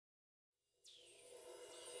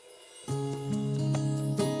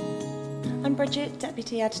Bridget,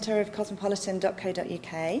 Deputy Editor of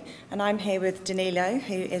cosmopolitan.co.uk, and I'm here with Danilo,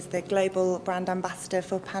 who is the Global Brand Ambassador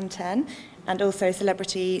for Pantene and also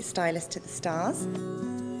Celebrity Stylist to the Stars.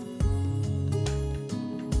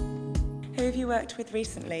 Who have you worked with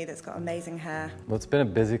recently that's got amazing hair? Well, it's been a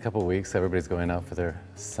busy couple of weeks. Everybody's going out for their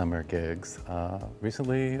summer gigs.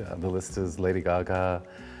 Recently, the list is Lady Gaga,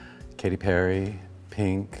 Katy Perry,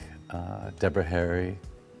 Pink, Deborah Harry,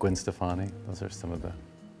 Gwen Stefani. Those are some of the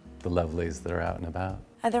lovelies that are out and about.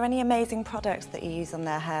 Are there any amazing products that you use on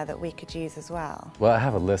their hair that we could use as well? Well, I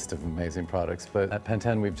have a list of amazing products, but at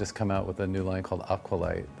Pantene we've just come out with a new line called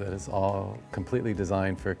Aqualight that is all completely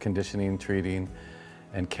designed for conditioning, treating,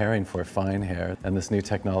 and caring for fine hair. And this new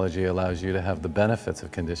technology allows you to have the benefits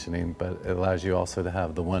of conditioning, but it allows you also to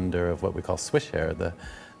have the wonder of what we call swisssh hair, the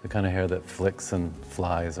kind of hair that flicks and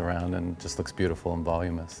flies around and just looks beautiful and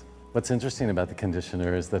voluminous. What's interesting about the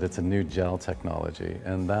conditioner is that it's a new gel technology,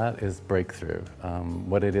 and that is breakthrough.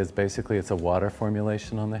 What it is, basically, it's a water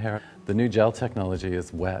formulation on the hair. The new gel technology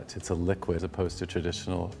is wet. It's a liquid as opposed to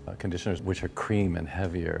traditional conditioners, which are cream and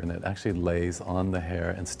heavier, and it actually lays on the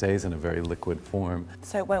hair and stays in a very liquid form.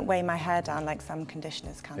 So it won't weigh my hair down like some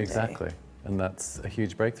conditioners can do? Exactly. And that's a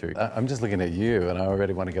huge breakthrough. I'm just looking at you, and I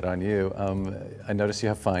already want to get on you. I notice you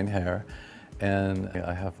have fine hair. And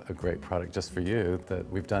I have a great product just for you that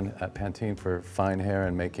we've done at Pantene for fine hair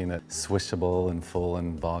and making it swishable and full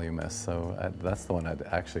and voluminous. So that's the one I'd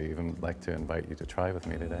actually even like to invite you to try with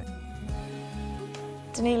me today.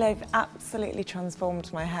 Danilo, you've absolutely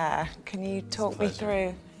transformed my hair. Can you talk me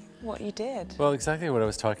through what you did? Well, exactly what I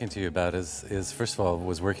was talking to you about is first of all,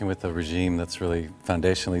 was working with a regime that's really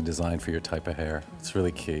foundationally designed for your type of hair. It's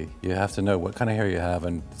really key. You have to know what kind of hair you have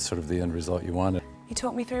and sort of the end result you want. You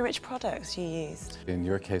talk me through which products you used. In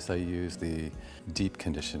your case, I used the deep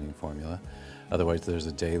conditioning formula. Otherwise, there's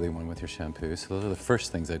a daily one with your shampoo. So those are the first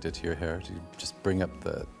things I did to your hair to just bring up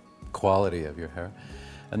the quality of your hair.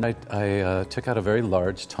 And I took out a very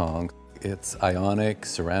large tong. It's ionic,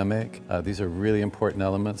 ceramic. These are really important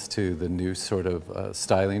elements to the new sort of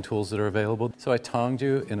styling tools that are available. So I tonged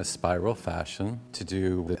you in a spiral fashion to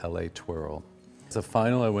do the LA twirl. As a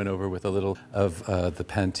final, I went over with a little of the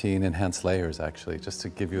Pantene Enhanced Layers, actually, just to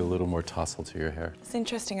give you a little more tussle to your hair. It's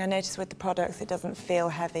interesting. I noticed with the products, it doesn't feel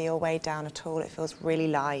heavy or weighed down at all. It feels really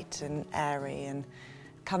light and airy and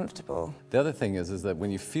comfortable. The other thing is that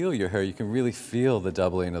when you feel your hair, you can really feel the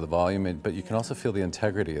doubling of the volume, but you can also feel the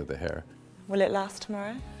integrity of the hair. Will it last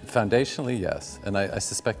tomorrow? Foundationally, yes. And I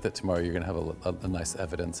suspect that tomorrow you're going to have a nice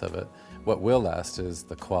evidence of it. What will last is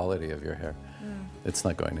the quality of your hair. It's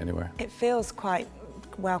not going anywhere. It feels quite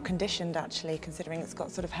well conditioned, actually, considering it's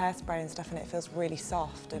got sort of hairspray and stuff, and it feels really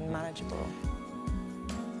soft and manageable.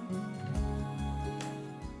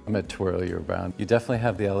 I'm going to twirl you around. You definitely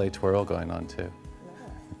have the LA twirl going on, too.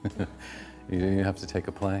 Yeah. You don't even have to take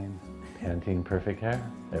a plane. Pantene perfect hair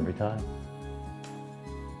every time.